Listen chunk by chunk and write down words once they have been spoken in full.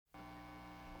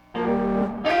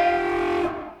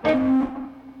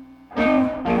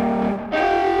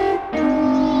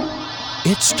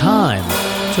It's time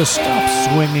to stop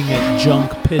swinging at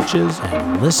junk pitches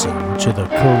and listen to the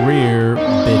Career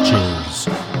Bitches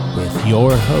with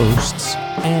your hosts,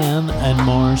 Ann and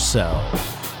Marcelle,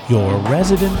 your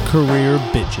resident career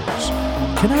bitches.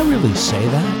 Can I really say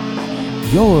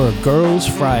that? Your Girls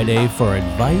Friday for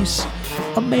advice,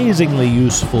 amazingly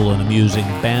useful and amusing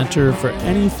banter for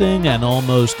anything and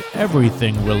almost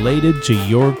everything related to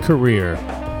your career.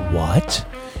 What?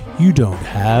 You don't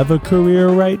have a career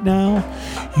right now?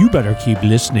 You better keep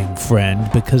listening, friend,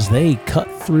 because they cut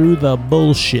through the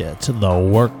bullshit, the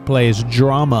workplace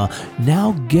drama.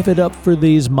 Now give it up for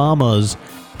these mamas,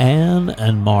 Ann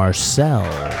and Marcelle.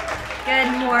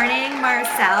 Good morning,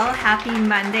 Marcelle. Happy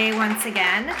Monday once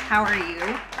again. How are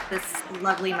you this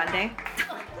lovely Monday?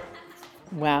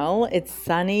 Well, it's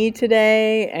sunny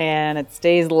today and it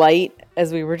stays light,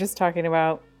 as we were just talking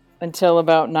about, until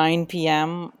about 9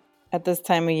 p.m. at this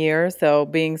time of year. So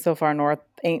being so far north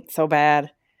ain't so bad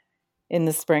in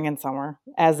the spring and summer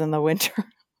as in the winter.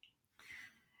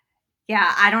 Yeah,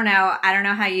 I don't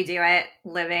know how you do it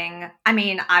living. I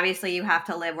mean, obviously you have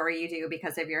to live where you do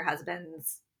because of your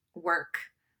husband's work,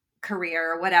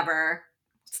 career, whatever.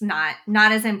 It's not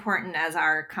as important as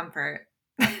our comfort.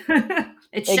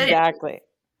 It should. Exactly.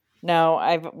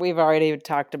 No, we've already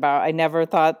talked about, I never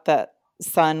thought that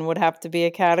sun would have to be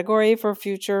a category for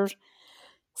future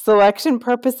selection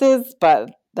purposes, but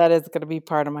that is going to be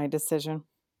part of my decision.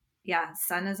 Yeah,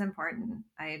 sun is important.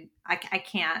 I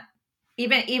can't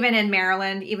even in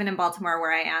Maryland, even in Baltimore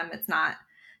where I am, it's not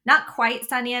quite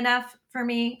sunny enough for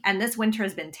me. And this winter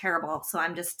has been terrible. So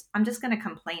I'm just going to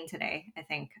complain today, I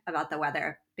think, about the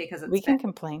weather because we can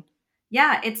complain.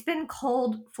 Yeah, it's been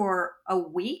cold for a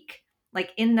week,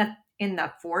 like in the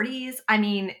 40s. I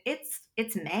mean, it's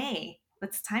May.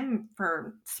 It's time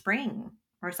for spring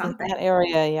or something. In that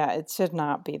area, yeah, it should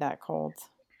not be that cold.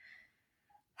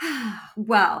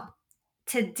 Well,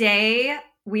 today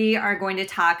we are going to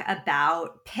talk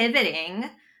about pivoting,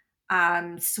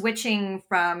 switching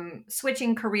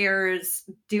careers,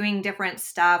 doing different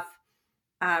stuff,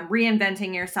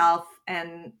 reinventing yourself,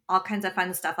 and all kinds of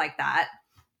fun stuff like that.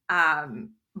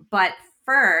 But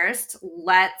first,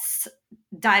 let's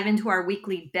dive into our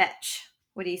weekly bitch.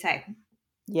 What do you say?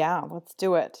 Yeah, let's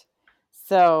do it.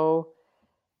 So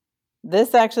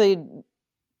this actually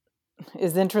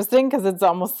is interesting because it's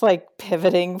almost like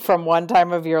pivoting from one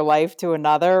time of your life to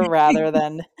another rather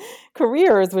than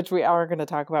careers, which we are going to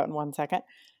talk about in 1 second.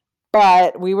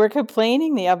 But we were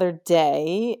complaining the other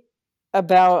day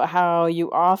about how you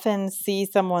often see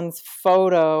someone's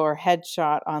photo or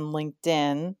headshot on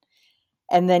LinkedIn,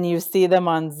 and then you see them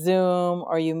on Zoom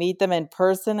or you meet them in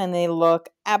person and they look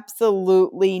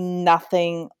absolutely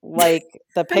nothing like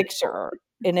the picture.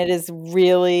 And it is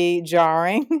really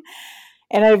jarring.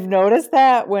 And I've noticed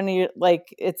that when you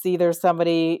it's either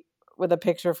somebody with a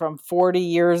picture from 40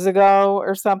 years ago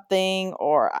or something,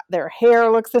 or their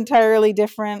hair looks entirely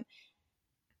different.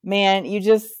 Man,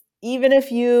 even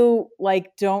if you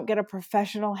don't get a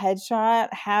professional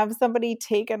headshot, have somebody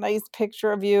take a nice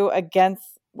picture of you against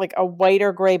a white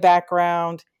or gray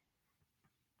background.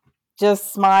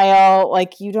 Just smile.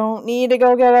 You don't need to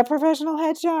go get a professional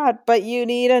headshot, but you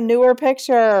need a newer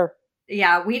picture.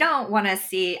 Yeah, we don't want to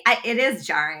see. It is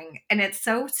jarring, and it's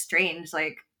so strange.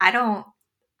 I don't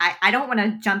want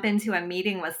to jump into a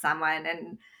meeting with someone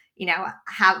and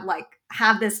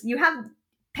have this. You have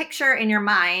picture in your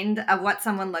mind of what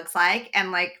someone looks like,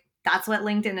 and that's what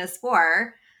LinkedIn is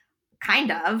for,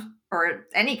 kind of, or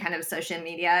any kind of social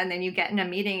media. And then you get in a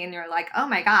meeting and you're like, oh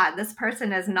my God, this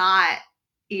person is not.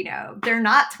 They're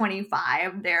not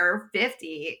 25, they're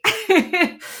 50.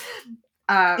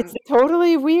 It's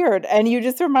totally weird. And you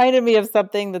just reminded me of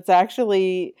something that's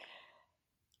actually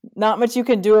not much you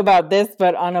can do about this,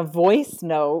 but on a voice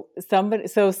note,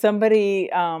 somebody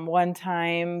one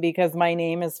time, because my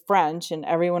name is French and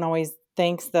everyone always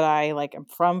thinks that I am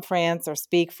from France or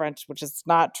speak French, which is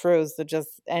not true. So just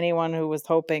anyone who was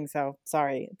hoping, so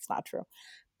sorry, it's not true.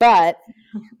 But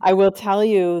I will tell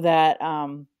you that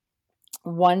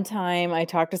one time I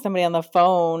talked to somebody on the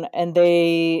phone and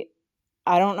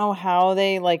I don't know how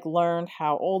they learned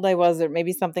how old I was, or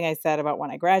maybe something I said about when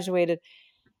I graduated.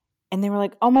 And they were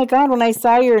like, oh my God, when I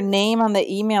saw your name on the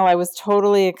email, I was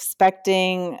totally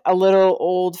expecting a little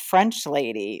old French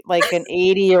lady, an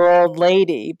 80-year-old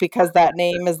lady, because that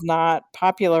name is not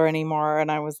popular anymore.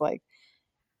 And I was like,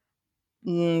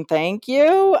 thank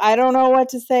you. I don't know what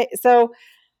to say. So,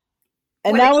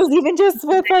 and that was even just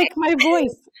with my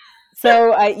voice.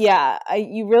 So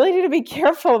you really need to be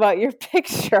careful about your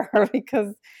picture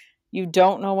because you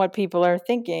don't know what people are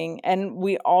thinking. And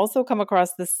we also come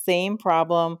across the same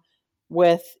problem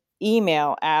with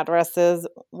email addresses,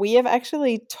 we have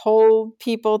actually told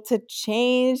people to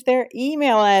change their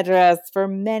email address for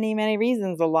many, many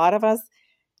reasons. A lot of us,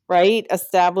 right,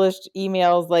 established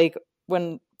emails like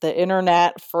when the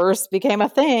internet first became a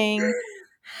thing.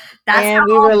 That's And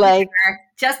we how were old we like, are.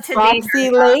 Just to date Foxy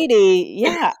ourselves. lady,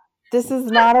 yeah, this is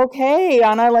not okay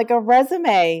on a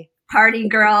resume. Party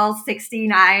girl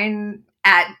 69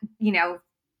 at,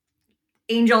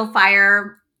 Angel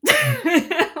Fire.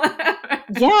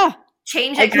 Yeah,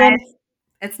 Change I it, guys. can't.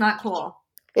 It's not cool.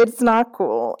 It's not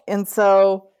cool. And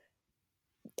so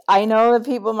I know that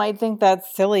people might think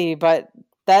that's silly, but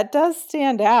that does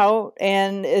stand out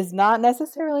and is not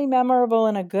necessarily memorable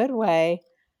in a good way.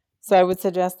 So I would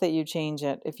suggest that you change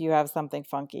it if you have something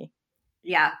funky.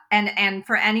 Yeah. And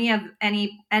for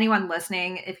anyone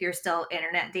listening, if you're still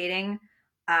internet dating,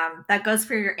 that goes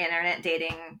for your internet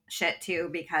dating shit too,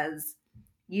 because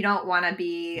you don't want to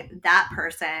be that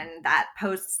person that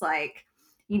posts like,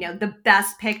 the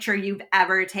best picture you've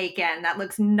ever taken that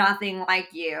looks nothing like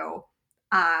you.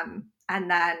 And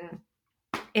then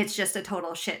it's just a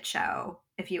total shit show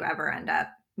if you ever end up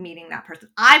meeting that person.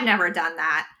 I've never done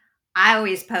that. I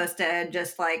always posted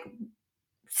just like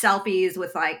selfies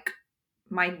with like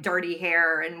my dirty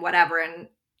hair and whatever. And,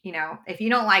 if you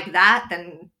don't like that,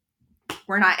 then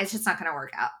it's just not going to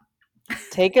work out.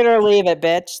 Take it or leave it,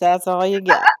 bitch. That's all you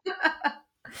get.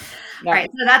 All right.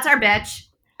 So that's our bitch.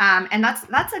 And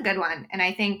that's a good one. And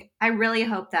I really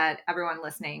hope that everyone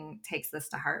listening takes this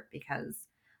to heart because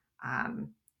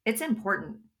it's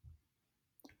important.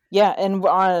 Yeah. And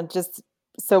just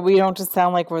so we don't just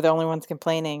sound like we're the only ones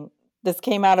complaining, this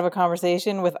came out of a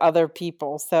conversation with other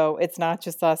people. So it's not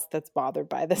just us that's bothered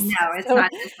by this. No, it's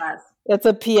not just us. It's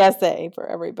a PSA for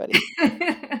everybody.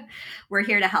 We're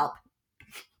here to help.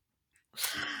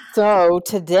 So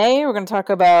today we're going to talk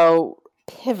about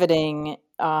pivoting,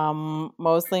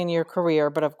 mostly in your career,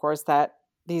 but of course that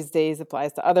these days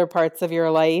applies to other parts of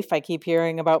your life. I keep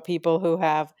hearing about people who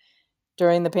have,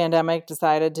 during the pandemic,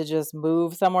 decided to just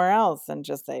move somewhere else and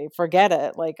just say, forget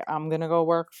it. Like, I'm going to go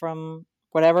work from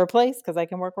whatever place because I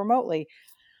can work remotely,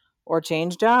 or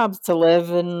change jobs to live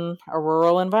in a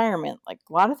rural environment. Like,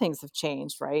 a lot of things have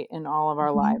changed, right, in all of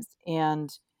our lives. And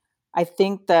I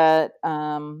think that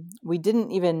we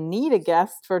didn't even need a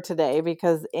guest for today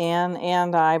because Ann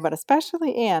and I, but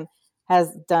especially Ann,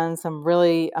 has done some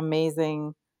really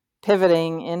amazing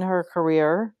pivoting in her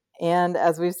career. And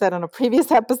as we've said on a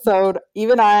previous episode,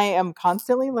 even I am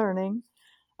constantly learning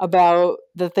about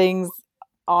the things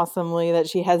awesomely that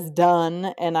she has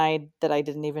done and that I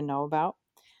didn't even know about.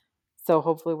 So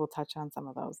hopefully we'll touch on some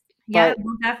of those. Yeah,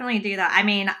 we'll definitely do that. I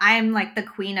mean, I'm like the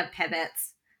queen of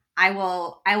pivots. I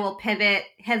will pivot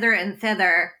hither and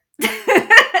thither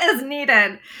as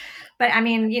needed. But I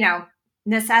mean,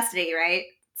 necessity, right?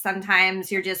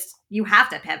 Sometimes you have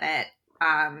to pivot.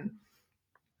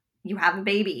 You have a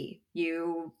baby.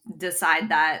 You decide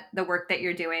that the work that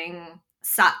you're doing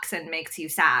sucks and makes you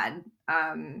sad.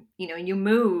 You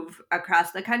move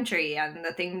across the country and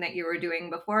the thing that you were doing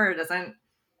before doesn't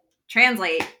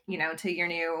translate, to your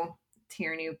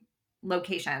new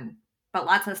location, but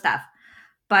lots of stuff.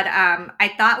 But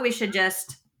I thought we should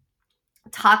just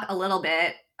talk a little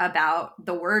bit about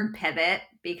the word pivot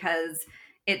because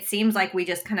it seems like we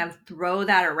just kind of throw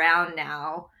that around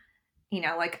now,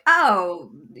 like,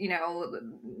 oh,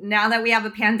 now that we have a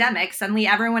pandemic, suddenly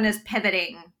everyone is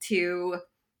pivoting to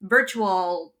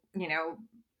virtual,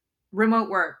 remote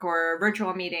work or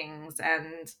virtual meetings.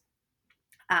 And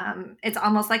it's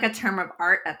almost like a term of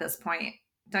art at this point.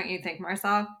 Don't you think,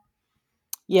 Marcelle?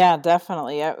 Yeah,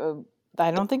 definitely.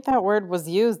 I don't think that word was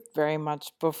used very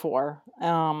much before.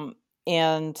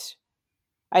 And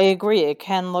I agree. It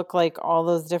can look like all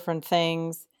those different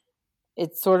things.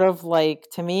 It's sort of like,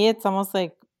 to me, it's almost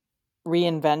like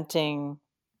reinventing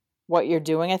what you're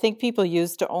doing. I think people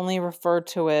used to only refer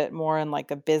to it more in like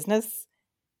a business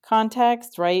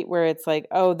context, right? Where it's like,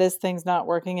 oh, this thing's not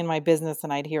working in my business.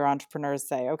 And I'd hear entrepreneurs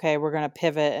say, okay, we're going to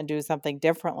pivot and do something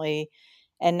differently.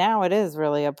 And now it is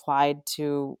really applied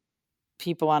to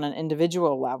people on an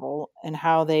individual level and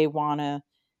how they want to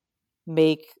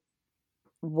make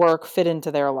work fit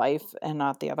into their life and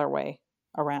not the other way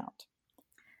around.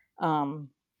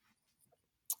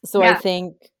 So Yeah. I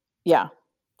think, yeah,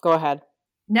 go ahead.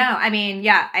 No, I mean,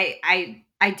 yeah,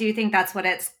 I do think that's what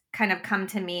it's kind of come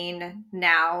to mean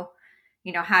now.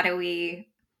 How do we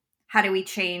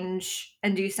change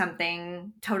and do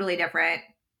something totally different,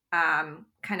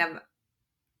 kind of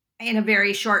in a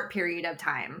very short period of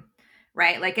time,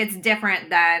 right? Like it's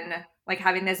different than like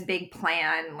having this big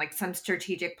plan, like some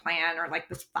strategic plan or like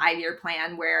this 5-year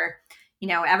plan where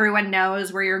everyone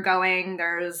knows where you're going.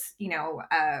 There's,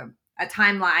 a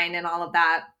timeline and all of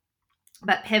that.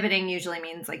 But pivoting usually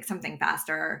means like something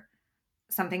faster,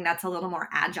 something that's a little more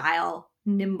agile,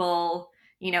 nimble.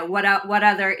 What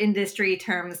other industry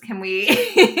terms can we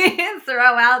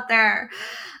throw out there?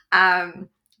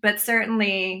 But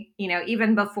certainly,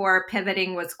 even before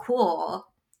pivoting was cool,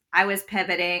 I was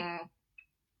pivoting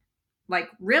like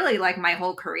really like my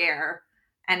whole career.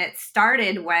 And it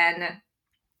started when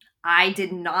I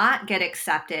did not get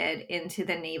accepted into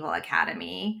the Naval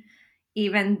Academy,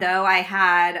 even though I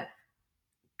had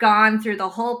gone through the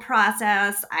whole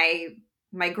process.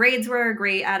 My grades were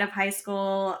great out of high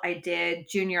school. I did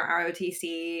junior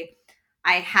ROTC.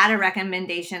 I had a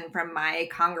recommendation from my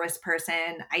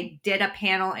congressperson. I did a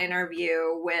panel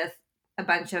interview with a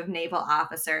bunch of naval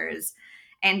officers.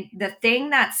 And the thing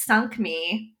that sunk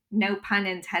me, no pun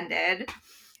intended,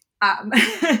 um,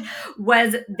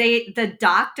 was the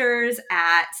doctors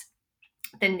at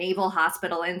the Naval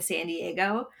Hospital in San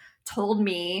Diego told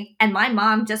me, and my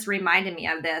mom just reminded me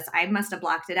of this. I must have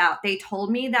blocked it out. They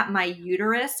told me that my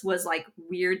uterus was like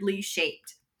weirdly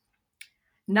shaped.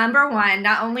 Number one,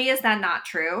 not only is that not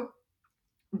true,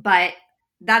 but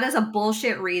that is a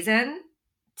bullshit reason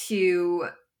to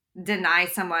deny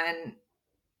someone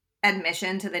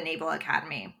admission to the Naval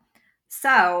Academy.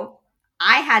 So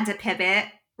I had to pivot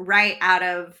right out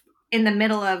of in the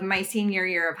middle of my senior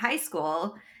year of high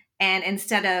school. And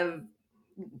instead of,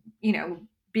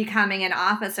 becoming an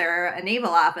officer, a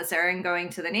naval officer, and going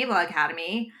to the Naval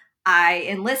Academy, I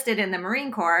enlisted in the Marine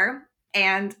Corps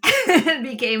and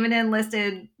became an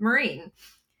enlisted Marine.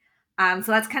 So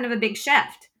that's kind of a big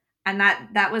shift. And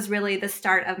that was really the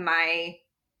start of my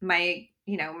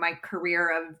career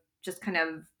of just kind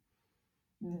of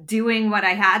doing what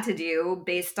I had to do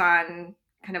based on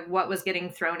kind of what was getting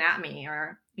thrown at me,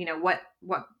 or, what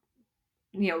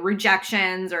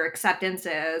rejections or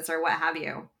acceptances or what have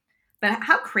you. But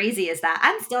how crazy is that?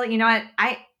 I'm still,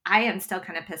 I am still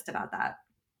kind of pissed about that.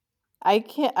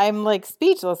 I'm like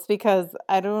speechless because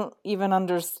I don't even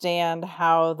understand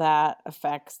how that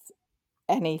affects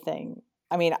anything.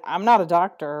 I mean, I'm not a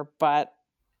doctor, but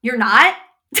You're not?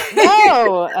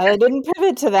 no, I didn't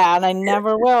pivot to that and I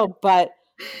never will, but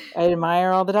I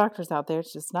admire all the doctors out there.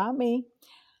 It's just not me.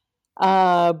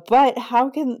 But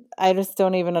I just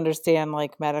don't even understand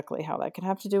like medically how that can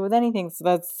have to do with anything. So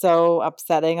that's so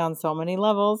upsetting on so many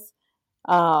levels.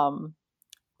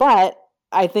 But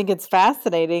I think it's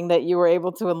fascinating that you were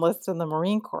able to enlist in the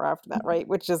Marine Corps after that, right?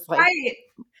 Which is like Right.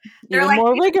 even like,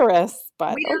 more rigorous,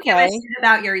 but we don't okay. give a shit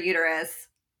about your uterus.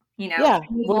 Yeah,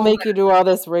 we'll make you do all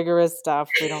this rigorous stuff.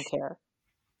 We don't care.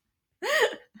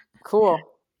 Cool.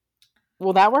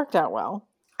 Well, that worked out well.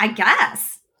 I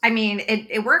guess. I mean,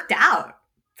 it worked out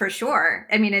for sure.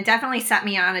 I mean, it definitely set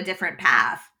me on a different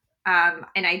path.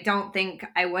 And I don't think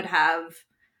I would have,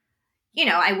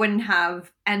 I wouldn't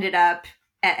have ended up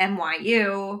at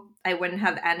NYU. I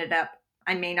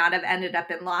may not have ended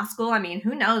up in law school. I mean,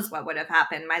 who knows what would have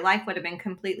happened? My life would have been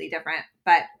completely different.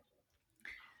 But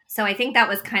so I think that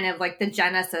was kind of like the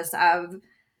genesis of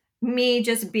me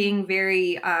just being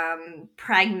very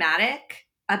pragmatic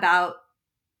about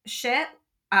shit.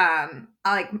 I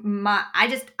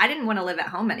didn't want to live at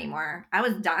home anymore. I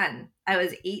was done. I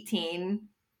was 18.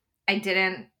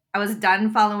 I was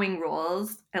done following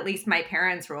rules, at least my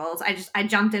parents' rules. I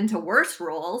jumped into worse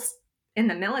rules in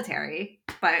the military,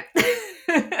 but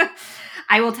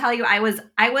I will tell you, I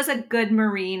was a good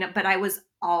Marine, but I was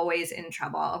always in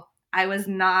trouble. I was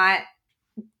not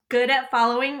good at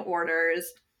following orders.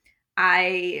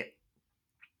 I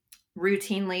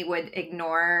routinely would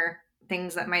ignore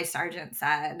things that my sergeant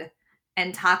said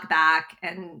and talk back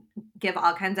and give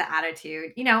all kinds of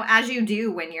attitude, as you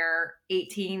do when you're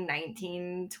 18,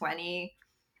 19, 20.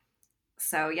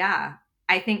 So yeah,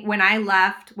 I think when I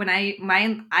left,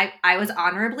 I was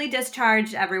honorably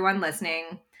discharged, everyone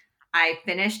listening. I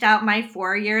finished out my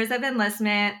 4 years of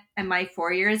enlistment and my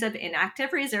 4 years of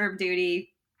inactive reserve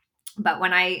duty. But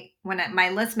when my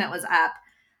enlistment was up,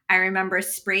 I remember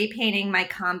spray painting my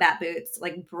combat boots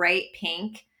like bright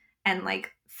pink and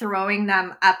like throwing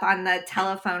them up on the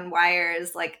telephone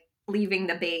wires, like leaving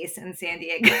the base in San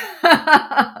Diego.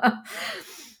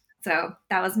 So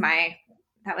that was my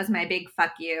big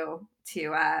fuck you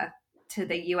to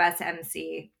the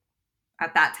USMC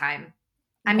at that time.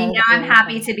 I mean, now I'm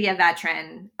happy to be a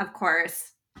veteran, of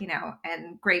course,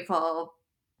 and grateful,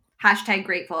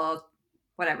 #grateful,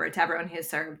 whatever, to everyone who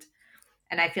served.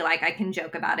 And I feel like I can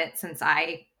joke about it since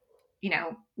I,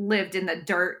 lived in the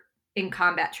dirt in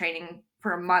combat training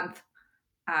for a month.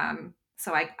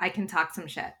 So I can talk some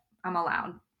shit. I'm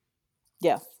allowed.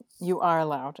 Yes, you are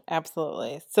allowed.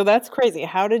 Absolutely. So that's crazy.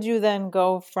 How did you then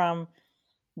go from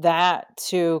that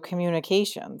to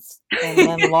communications and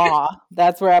then law?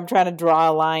 That's where I'm trying to draw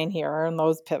a line here in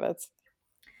those pivots.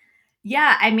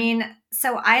 Yeah, I mean,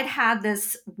 so I'd had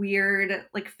this weird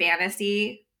like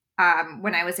fantasy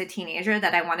when I was a teenager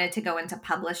that I wanted to go into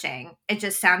publishing. It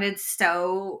just sounded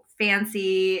so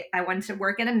fancy. I wanted to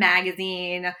work in a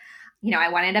magazine. I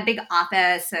wanted a big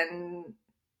office and,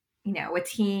 a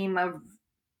team of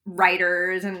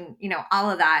writers and, all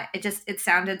of that. It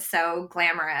sounded so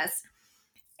glamorous.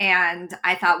 And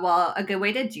I thought, well, a good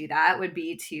way to do that would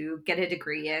be to get a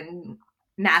degree in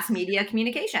mass media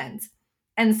communications.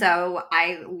 And so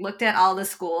I looked at all the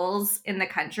schools in the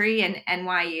country, and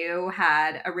NYU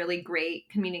had a really great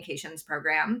communications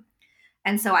program.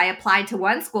 And so I applied to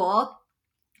one school,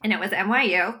 and it was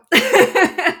NYU.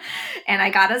 And I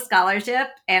got a scholarship,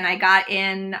 and I got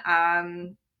in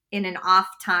an off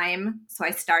time. So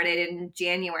I started in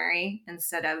January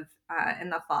instead of in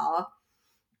the fall.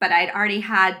 But I'd already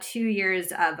had 2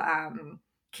 years of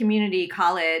community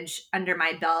college under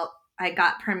my belt. I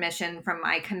got permission from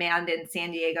my command in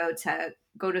San Diego to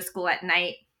go to school at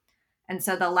night. And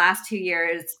so the last 2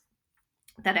 years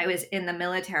that I was in the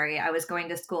military, I was going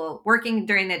to school, working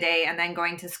during the day and then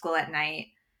going to school at night.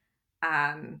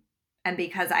 And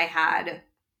because I had,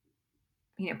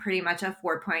 pretty much a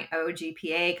 4.0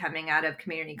 GPA coming out of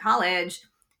community college,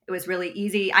 it was really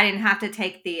easy. I didn't have to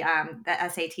take the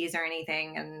SATs or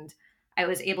anything, and I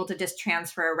was able to just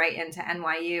transfer right into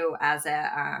NYU as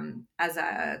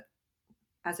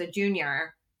a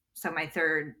junior. So in my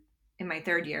third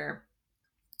year.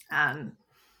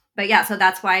 But yeah, so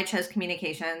that's why I chose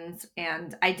communications,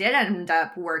 and I did end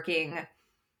up working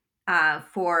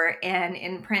for an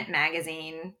in-print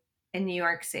magazine in New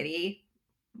York City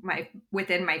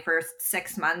within my first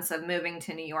 6 months of moving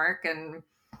to New York, and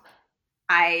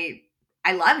I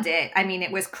loved it. I mean,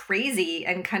 it was crazy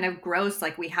and kind of gross.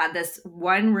 Like, we had this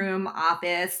one room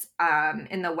office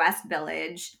in the West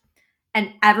Village,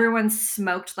 and everyone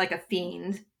smoked like a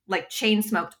fiend, like chain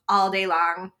smoked all day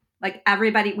long. Like,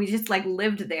 everybody, we just like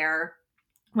lived there.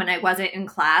 When I wasn't in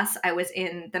class, I was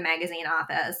in the magazine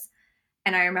office.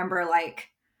 And I remember like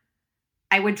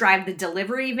I would drive the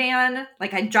delivery van.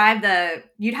 Like, you'd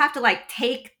have to like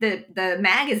take the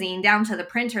magazine down to the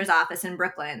printer's office in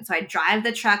Brooklyn. So I'd drive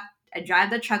the truck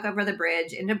over the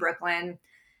bridge into Brooklyn,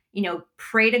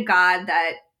 pray to God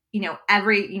that,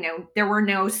 there were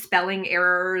no spelling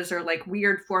errors or like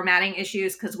weird formatting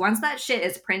issues. Cause once that shit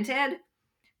is printed,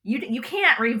 you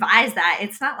can't revise that.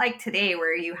 It's not like today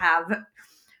where you have,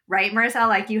 right, Marcelle,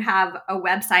 like you have a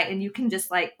website and you can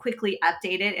just like quickly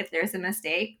update it if there's a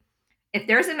mistake. If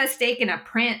there's a mistake in a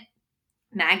print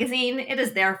magazine, it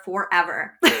is there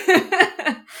forever.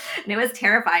 And it was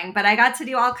terrifying, but I got to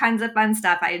do all kinds of fun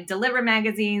stuff. I deliver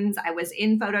magazines. I was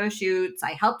in photo shoots.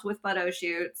 I helped with photo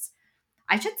shoots.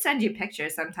 I should send you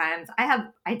pictures sometimes.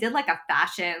 I did like a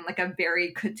fashion, like a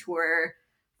very couture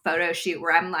photo shoot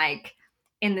where I'm like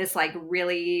in this like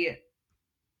really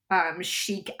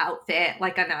chic outfit,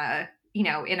 like in a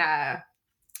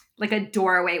like a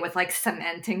doorway with like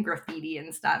cement and graffiti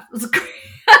and stuff. It was crazy.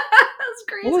 It was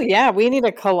crazy. Oh yeah, we need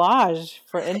a collage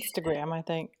for Instagram, I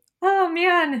think. Oh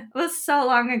man, it was so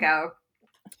long ago.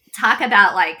 Talk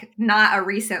about like not a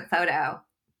recent photo.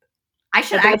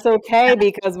 But that's okay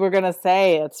because we're gonna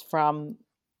say it's from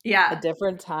a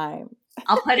different time.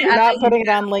 I'll put it. You're not putting it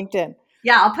on LinkedIn.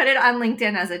 Yeah, I'll put it on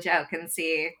LinkedIn as a joke and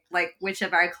see like which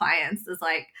of our clients is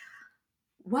like,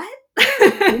 what?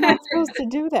 You're not supposed to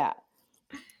do that.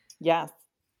 Yes,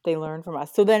 they learn from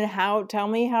us. So then tell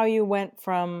me how you went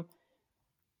from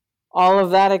all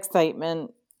of that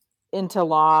excitement into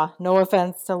law. No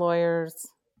offense to lawyers.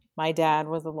 My dad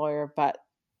was a lawyer, but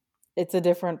it's a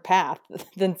different path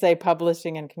than, say,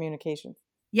 publishing and communications.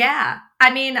 Yeah.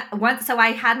 I mean, so I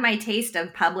had my taste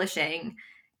of publishing,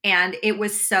 and it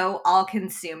was so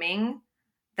all-consuming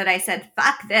that I said,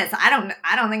 fuck this. I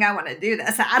don't think I want to do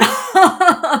this at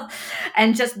all.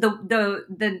 And just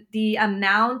the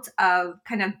amount of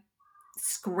kind of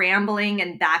scrambling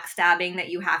and backstabbing that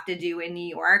you have to do in New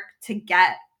York to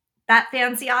get that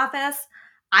fancy office,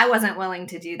 I wasn't willing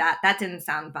to do that. That didn't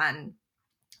sound fun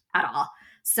at all.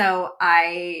 So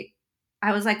I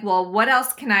was like, well, what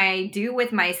else can I do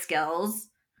with my skills?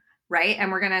 Right.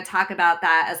 And we're going to talk about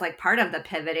that as like part of the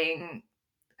pivoting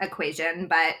equation,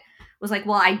 but was like,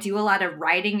 well, I do a lot of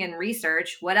writing and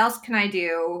research. What else can I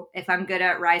do if I'm good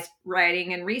at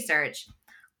writing and research?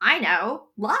 I know,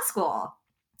 law school.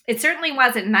 It certainly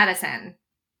wasn't medicine.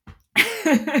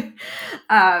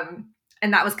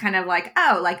 And that was kind of like,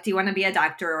 oh, like, do you want to be a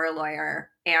doctor or a lawyer?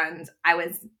 And I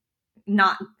was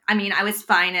not, I mean, I was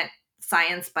fine at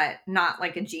science, but not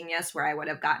like a genius where I would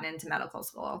have gotten into medical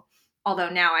school. Although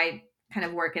now I kind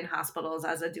of work in hospitals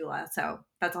as a doula, so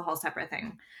that's a whole separate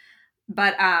thing.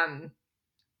 But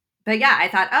yeah, I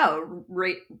thought, oh,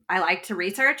 I like to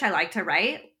research, I like to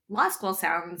write. Law school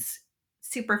sounds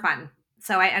super fun.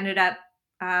 So I ended up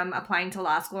applying to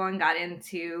law school and got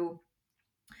into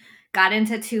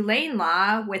Tulane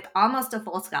law with almost a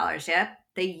full scholarship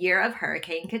the year of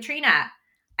Hurricane Katrina.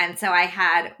 And so I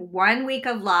had 1 week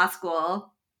of law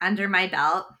school under my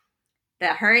belt. The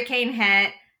hurricane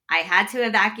hit. I had to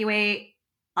evacuate.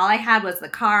 All I had was the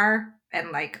car,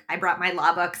 and like I brought my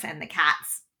law books and the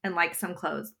cats and like some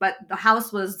clothes. But the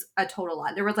house was a total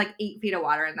lot. There was like 8 feet of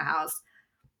water in the house.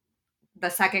 The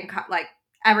second car, like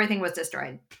everything was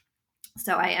destroyed.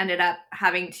 So I ended up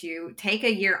having to take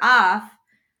a year off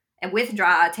and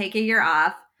withdraw, take a year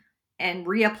off, and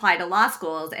reapply to law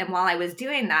schools. And while I was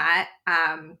doing that,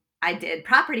 I did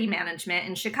property management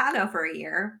in Chicago for a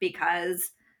year because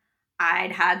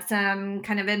I'd had some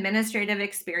kind of administrative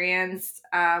experience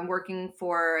working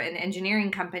for an engineering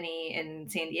company in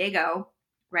San Diego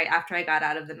right after I got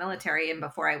out of the military and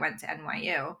before I went to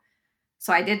NYU.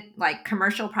 So I did like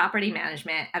commercial property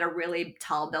management at a really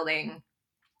tall building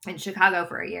in Chicago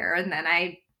for a year. And then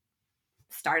I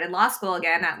started law school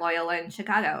again at Loyola in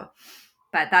Chicago.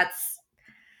 But that's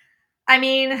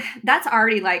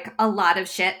already like a lot of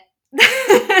shit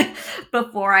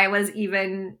before I was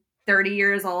even 30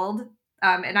 years old.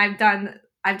 And I've done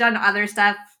other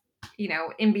stuff,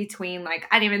 in between. Like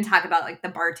I didn't even talk about like the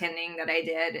bartending that I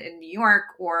did in New York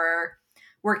or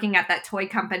working at that toy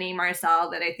company,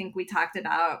 Marcelle, that I think we talked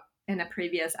about in a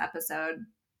previous episode.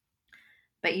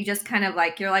 But you just kind of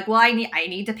like, you're like, well, I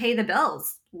need to pay the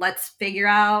bills. Let's figure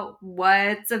out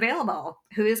what's available.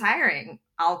 Who is hiring?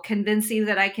 I'll convince you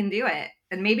that I can do it.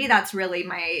 And maybe that's really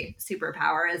my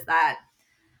superpower, is that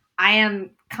I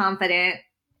am confident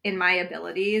in my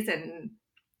abilities. And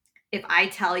if I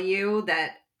tell you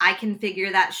that I can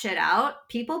figure that shit out,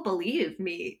 people believe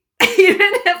me,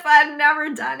 even if I've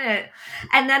never done it.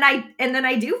 And then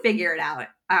I do figure it out,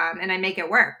 and I make it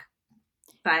work.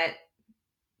 But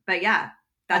yeah.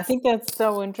 I think that's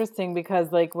so interesting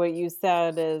because like what you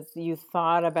said is you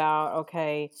thought about,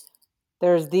 okay,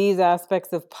 there's these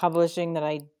aspects of publishing that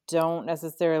I don't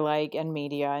necessarily like, and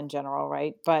media in general,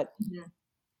 right? But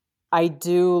I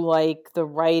do like the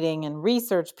writing and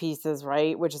research pieces,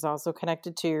 right? Which is also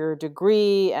connected to your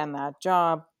degree and that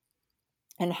job.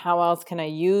 And how else can I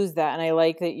use that? And I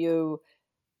like that you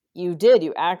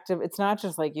active. It's not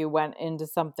just like you went into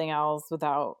something else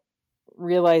without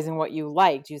realizing what you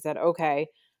liked. You said, okay,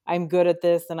 I'm good at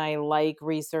this and I like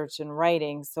research and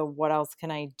writing. So what else can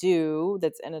I do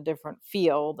that's in a different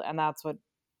field? And that's what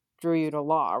drew you to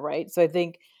law, right? So I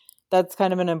think that's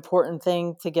kind of an important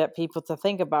thing to get people to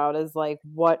think about, is like,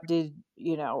 what did,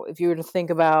 if you were to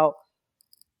think about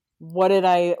what have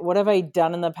I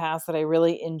done in the past that I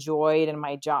really enjoyed in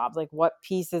my job? Like what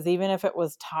pieces, even if it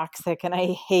was toxic and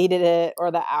I hated it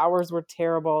or the hours were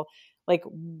terrible, like,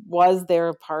 was there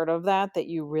a part of that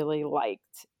you really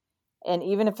liked? And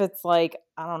even if it's like,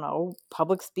 I don't know,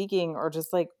 public speaking or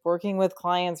just like working with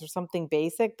clients or something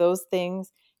basic, those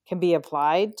things can be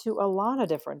applied to a lot of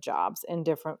different jobs in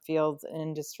different fields and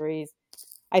industries.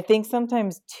 I think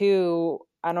sometimes too,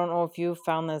 I don't know if you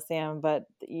found this, Sam, but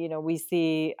we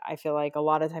see, I feel like a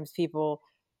lot of times people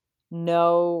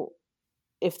know,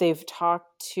 if they've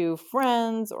talked to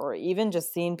friends or even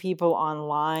just seen people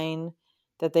online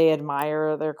that they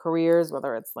admire their careers,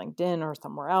 whether it's LinkedIn or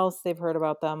somewhere else they've heard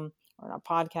about them or on a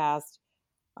podcast,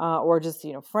 or just,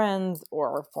 friends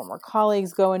or former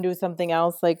colleagues go and do something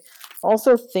else. Like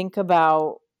also think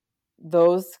about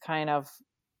those kind of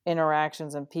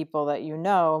interactions and people that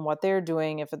and what they're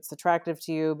doing, if it's attractive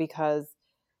to you, because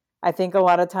I think a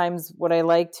lot of times what I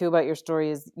like too about your story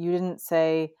is you didn't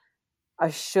say I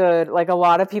should, like a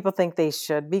lot of people think they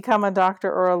should become a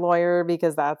doctor or a lawyer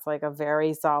because that's like a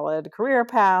very solid career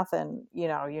path and you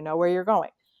know where you're going.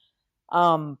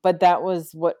 But that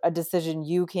was a decision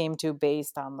you came to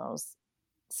based on those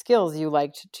skills you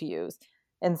liked to use.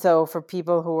 And so for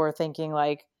people who are thinking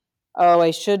like, oh,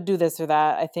 I should do this or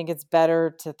that, I think it's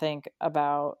better to think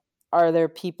about, are there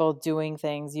people doing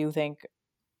things you think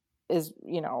is,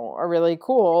 are really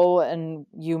cool, and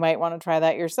you might want to try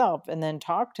that yourself, and then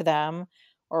talk to them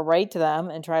or write to them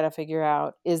and try to figure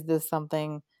out, is this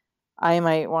something I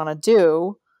might want to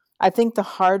do? I think the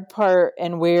hard part,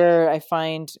 and where I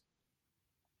find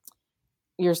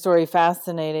your story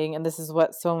fascinating, and this is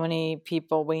what so many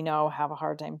people we know have a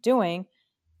hard time doing,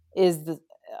 is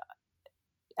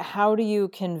how do you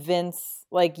convince,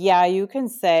 like, yeah, you can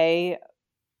say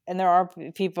and there are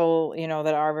people,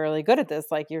 that are really good at this.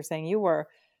 Like you're saying, you were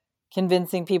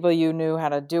convincing people you knew how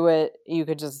to do it. You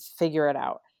could just figure it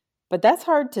out. But that's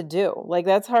hard to do. Like,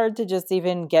 that's hard to just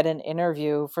even get an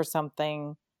interview for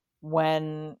something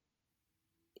when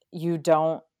you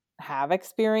don't have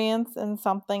experience in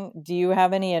something. Do you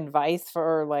have any advice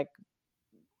for, like,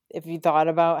 if you thought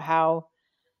about how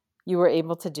you were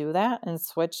able to do that and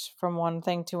switch from one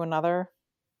thing to another?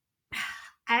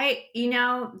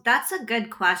 That's a good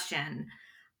question.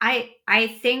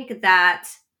 I think that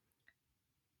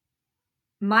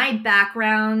my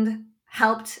background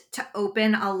helped to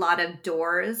open a lot of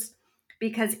doors,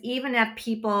 because even if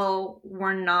people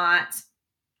were not,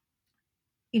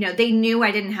 they knew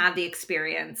I didn't have the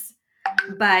experience,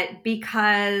 but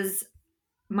because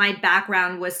my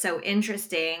background was so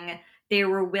interesting, they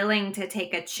were willing to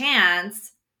take a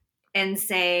chance and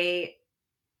say,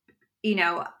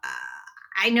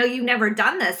 I know you've never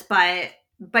done this, but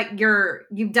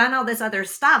you've done all this other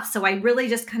stuff. So I really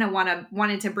just kind of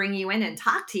wanted to bring you in and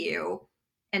talk to you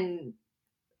and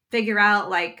figure out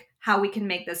like how we can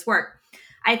make this work.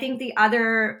 I think the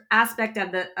other aspect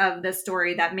of the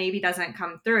story that maybe doesn't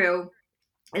come through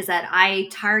is that I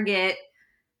target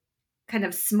kind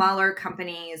of smaller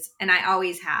companies, and I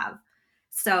always have.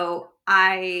 So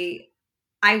I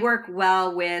work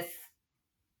well with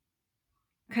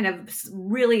kind of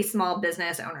really small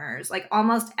business owners. Like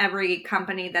almost every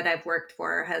company that I've worked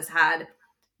for has had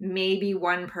maybe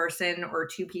one person or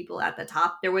two people at the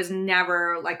top. There was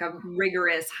never like a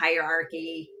rigorous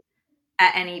hierarchy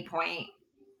at any point.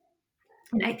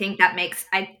 And I think that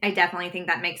I definitely think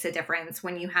that makes a difference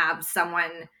when you have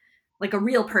someone, like a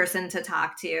real person to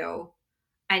talk to,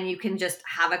 and you can just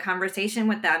have a conversation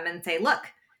with them and say, look,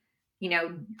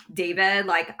 David,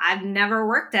 like I've never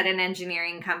worked at an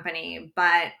engineering company,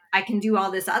 but I can do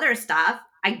all this other stuff.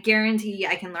 I guarantee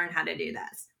I can learn how to do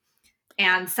this.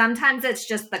 And sometimes it's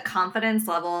just the confidence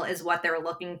level is what they're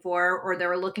looking for, or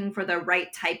they're looking for the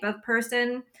right type of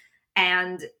person.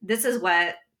 And this is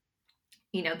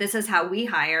this is how we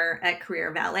hire at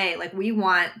Career Valet. Like we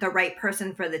want the right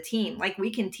person for the team. Like we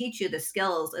can teach you the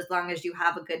skills as long as you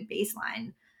have a good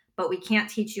baseline, but we can't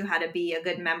teach you how to be a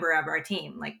good member of our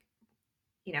team. Like,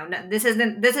 this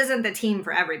isn't the team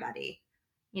for everybody.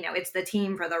 It's the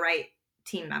team for the right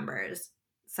team members.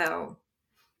 So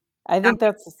I think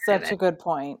that's such a good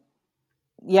point.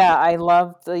 Yeah, I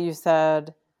love that you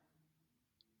said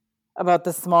about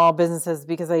the small businesses,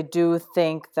 because I do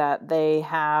think that they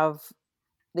have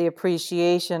the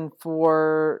appreciation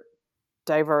for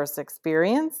diverse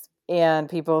experience and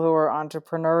people who are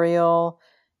entrepreneurial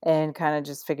and kind of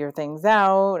just figure things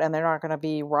out, and they're not going to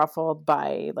be ruffled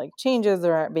by like changes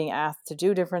or being asked to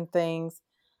do different things.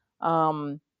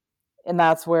 And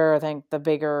that's where I think the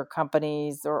bigger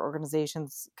companies or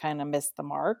organizations kind of miss the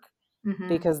mark,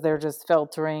 because they're just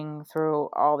filtering through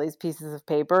all these pieces of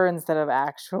paper instead of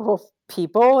actual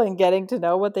people and getting to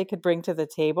know what they could bring to the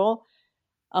table.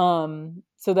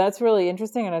 So that's really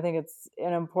interesting. And I think it's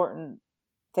an important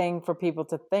thing for people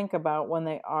to think about when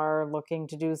they are looking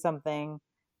to do something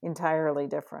entirely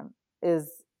different, is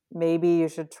maybe you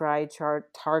should try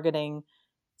targeting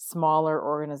smaller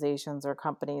organizations or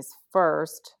companies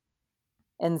first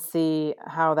and see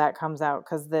how that comes out,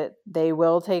 because that they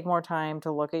will take more time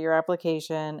to look at your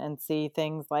application and see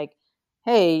things like,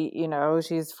 hey,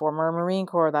 she's former Marine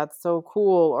Corps, that's so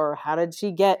cool, or how did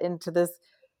she get into this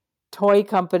toy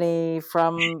company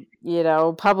from,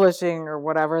 publishing, or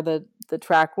whatever the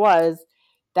track was.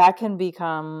 That can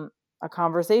become a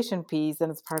conversation piece,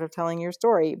 and it's part of telling your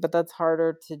story, but that's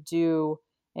harder to do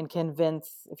and convince.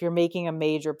 If you're making a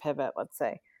major pivot, let's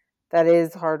say, that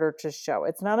is harder to show.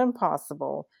 It's not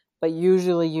impossible, but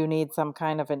usually you need some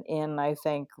kind of an in, I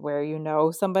think, where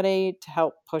somebody to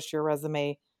help push your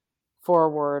resume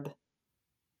forward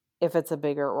if it's a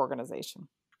bigger organization.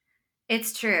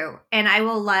 It's true. And I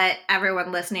will let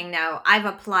everyone listening know I've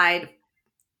applied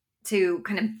to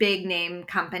kind of big name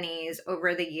companies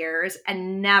over the years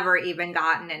and never even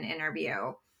gotten an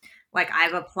interview. Like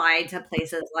I've applied to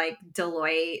places like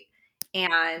Deloitte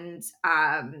and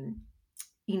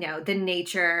the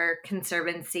Nature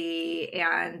Conservancy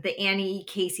and the Annie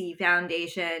Casey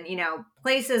Foundation,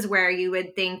 places where you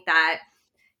would think that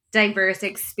diverse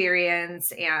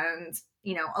experience and,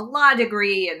 a law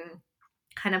degree and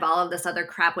kind of all of this other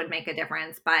crap would make a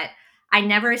difference. But I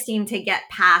never seem to get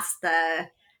past the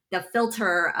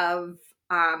filter of,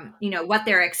 what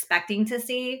they're expecting to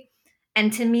see.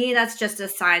 And to me, that's just a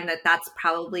sign that that's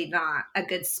probably not a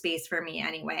good space for me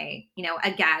anyway.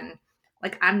 Again,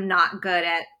 like I'm not good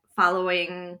at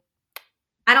following.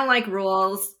 I don't like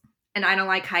rules. and I don't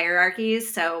like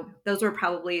hierarchies. So those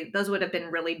would have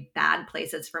been really bad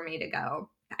places for me to go.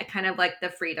 I kind of like the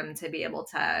freedom to be able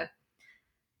to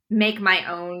make my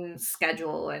own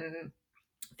schedule and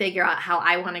figure out how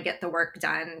I want to get the work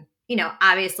done.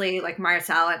 Obviously, like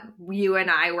Marcelle, you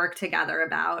and I work together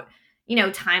about,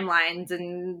 timelines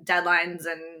and deadlines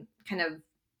and kind of,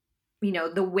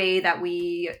 the way that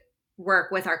we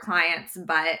work with our clients.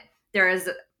 But there is,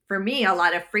 for me, a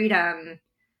lot of freedom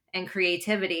and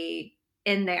creativity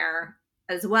in there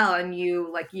as well. And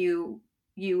you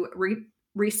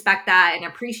respect that and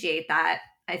appreciate that.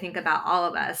 I think about all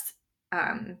of us,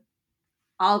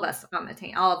 all of us on the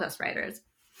team, all of us writers.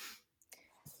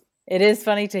 It is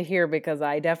funny to hear because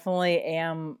I definitely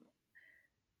am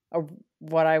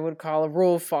what I would call a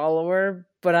rule follower.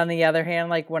 But on the other hand,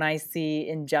 like when I see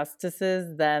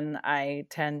injustices, then I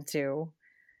tend to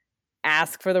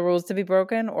ask for the rules to be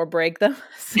broken or break them.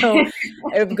 So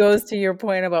it goes to your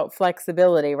point about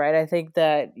flexibility, right? I think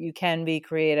that you can be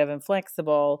creative and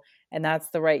flexible, and that's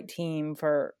the right team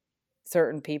for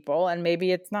certain people. And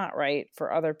maybe it's not right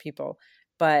for other people,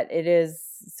 but it is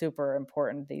super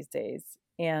important these days.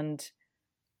 And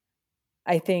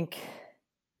I think,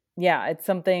 yeah, it's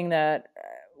something that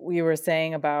we were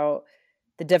saying about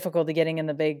the difficulty getting in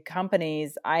the big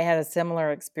companies. I had a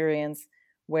similar experience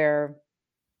where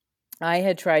I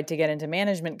had tried to get into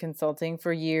management consulting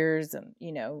for years and,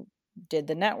 did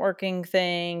the networking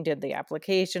thing, did the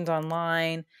applications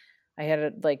online. I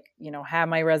had to have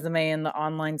my resume in the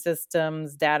online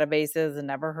systems, databases, and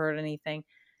never heard anything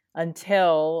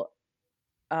until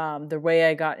the way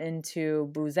I got into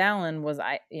Booz Allen was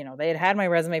they had my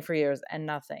resume for years and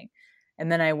nothing.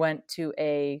 And then I went to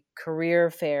a career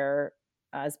fair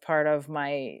as part of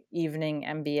my evening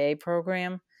MBA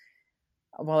program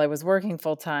while I was working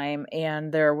full time.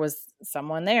 And there was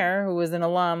someone there who was an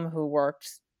alum who worked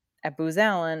at Booz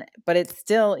Allen, but it's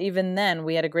still, even then,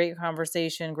 we had a great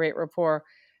conversation, great rapport,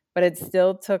 but it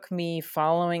still took me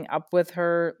following up with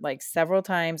her like several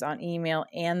times on email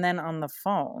and then on the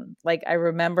phone. Like I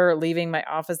remember leaving my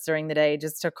office during the day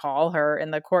just to call her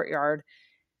in the courtyard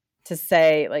to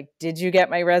say, like, did you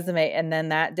get my resume? And then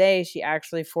that day she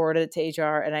actually forwarded it to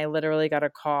HR and I literally got a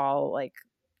call like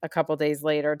a couple days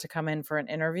later to come in for an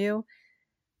interview.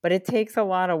 But it takes a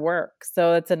lot of work.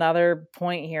 So it's another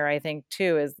point here, I think,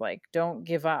 too, is like, don't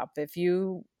give up. If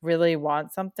you really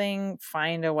want something,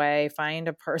 find a way, find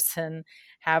a person,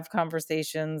 have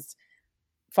conversations,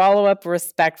 follow up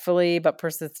respectfully, but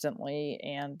persistently,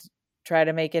 and try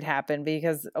to make it happen,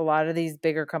 because a lot of these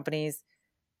bigger companies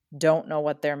don't know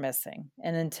what they're missing.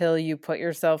 And until you put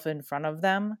yourself in front of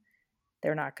them,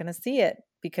 they're not going to see it,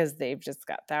 because they've just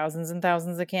got thousands and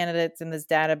thousands of candidates in this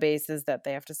databases that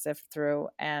they have to sift through.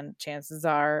 And chances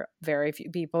are very few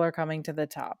people are coming to the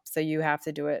top. So you have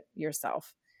to do it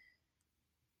yourself.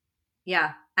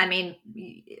 Yeah. I mean,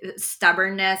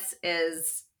 stubbornness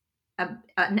is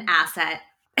an asset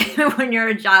when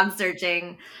you're job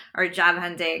searching or job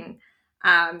hunting.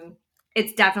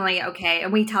 It's definitely okay.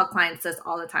 And we tell clients this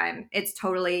all the time. It's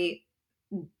totally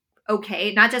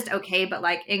okay, not just okay, but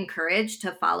like encouraged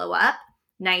to follow up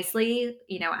nicely,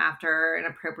 after an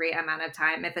appropriate amount of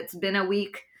time. If it's been a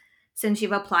week since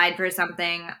you've applied for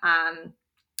something,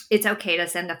 it's okay to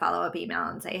send a follow-up email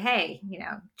and say, hey,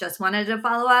 just wanted to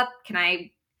follow up.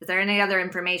 Is there any other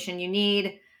information you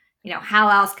need? How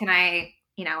else can I,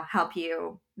 help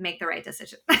you make the right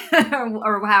decision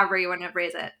or however you want to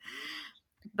phrase it.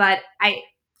 But I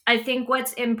think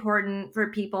what's important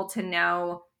for people to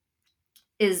know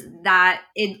is that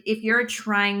if you're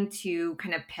trying to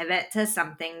kind of pivot to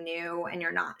something new and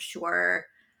you're not sure,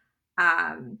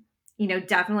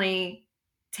 definitely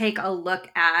take a look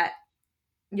at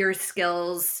your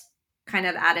skills kind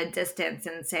of at a distance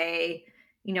and say,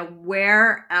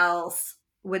 where else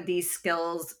would these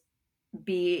skills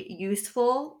be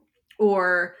useful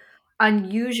or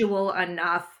unusual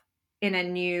enough in a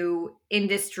new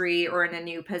industry or in a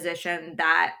new position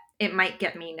that it might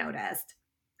get me noticed.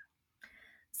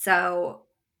 So,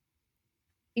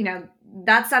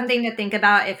 that's something to think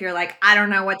about if you're like, I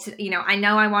don't know what to, I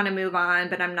know I want to move on,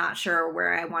 but I'm not sure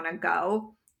where I want to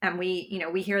go. And we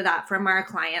hear that from our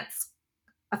clients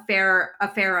a fair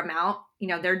amount.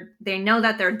 They know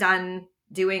that they're done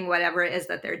doing whatever it is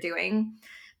that they're doing,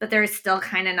 but they're still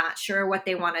kind of not sure what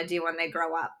they want to do when they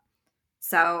grow up.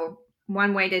 So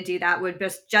one way to do that would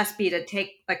just be to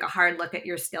take like a hard look at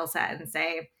your skill set and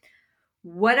say,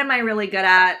 what am I really good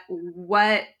at?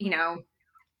 What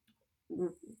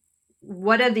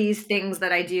are these things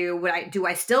that I do? Do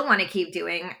I still want to keep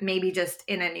doing? Maybe just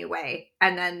in a new way,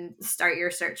 and then start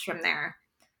your search from there.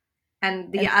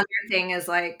 And the other thing is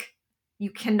like, you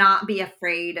cannot be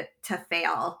afraid to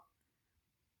fail.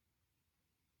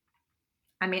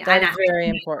 I mean, that's very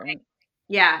important.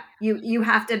 Yeah, you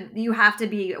have to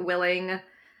be willing.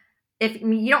 If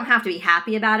you don't have to be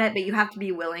happy about it, but you have to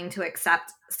be willing to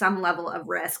accept some level of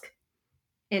risk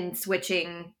in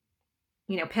switching,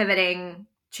 pivoting,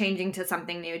 changing to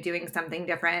something new, doing something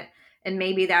different. And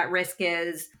maybe that risk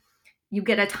is you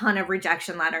get a ton of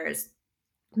rejection letters.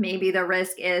 Maybe the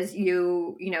risk is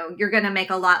you're going to make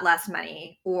a lot less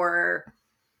money, or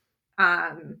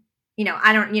I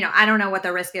don't know what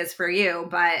the risk is for you,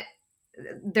 but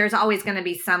there's always going to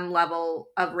be some level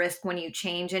of risk when you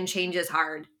change, and change is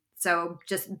hard. So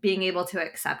just being able to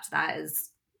accept that is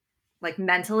like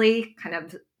mentally kind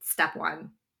of step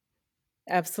one.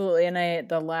 Absolutely. And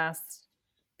the last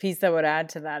piece I would add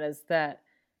to that is that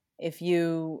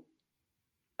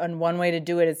and one way to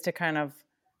do it is to kind of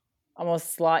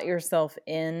almost slot yourself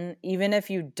in, even if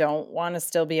you don't want to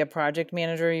still be a project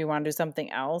manager, you want to do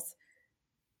something else.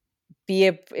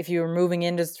 If you're moving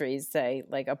industries, say,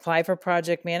 like apply for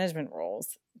project management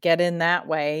roles, get in that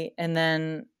way, and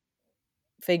then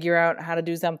figure out how to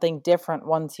do something different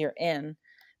once you're in.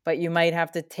 But you might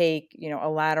have to take, a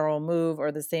lateral move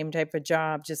or the same type of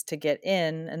job just to get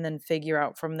in, and then figure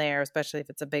out from there, especially if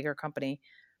it's a bigger company,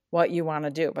 what you want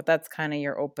to do. But that's kind of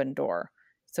your open door.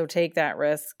 So take that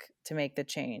risk to make the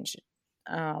change,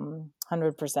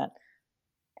 100%.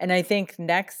 And I think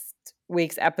next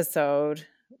week's episode,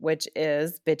 which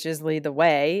is Bitches Lead the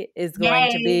Way, is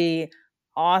going to be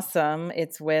awesome.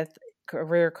 It's with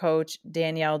career coach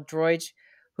Danielle Droich,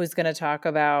 who's going to talk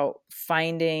about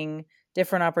finding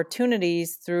different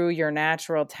opportunities through your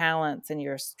natural talents and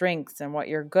your strengths and what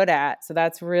you're good at. So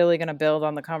that's really going to build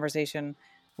on the conversation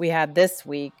we had this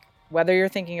week. Whether you're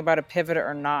thinking about a pivot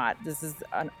or not, this is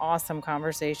an awesome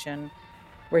conversation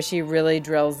where she really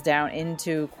drills down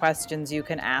into questions you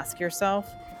can ask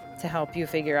yourself to help you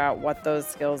figure out what those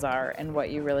skills are and what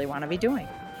you really want to be doing.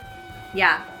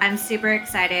 Yeah, I'm super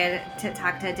excited to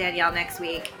talk to Danielle next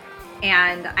week.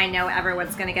 And I know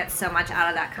everyone's going to get so much out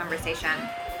of that conversation.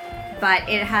 But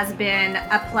it has been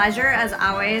a pleasure as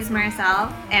always,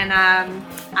 Marcelle. And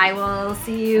I will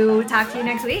talk to you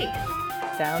next week.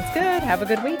 Sounds good. Have a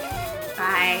good week.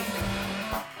 Bye.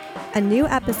 A new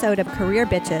episode of Career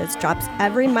Bitches drops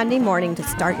every Monday morning to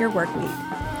start your work week.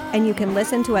 And you can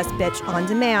listen to us bitch on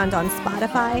demand on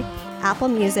Spotify, Apple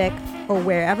Music, or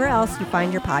wherever else you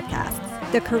find your podcasts.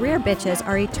 The Career Bitches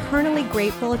are eternally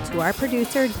grateful to our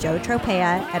producer, Joe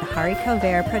Tropea at Hari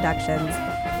Cover Productions,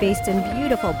 based in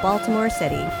beautiful Baltimore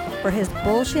City, for his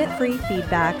bullshit-free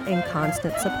feedback and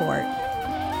constant support.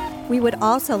 We would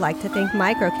also like to thank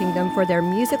Micro Kingdom for their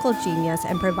musical genius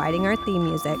and providing our theme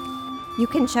music. You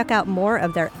can check out more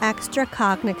of their extra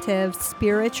cognitive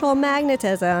spiritual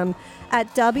magnetism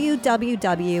at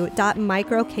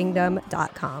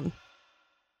www.microkingdom.com.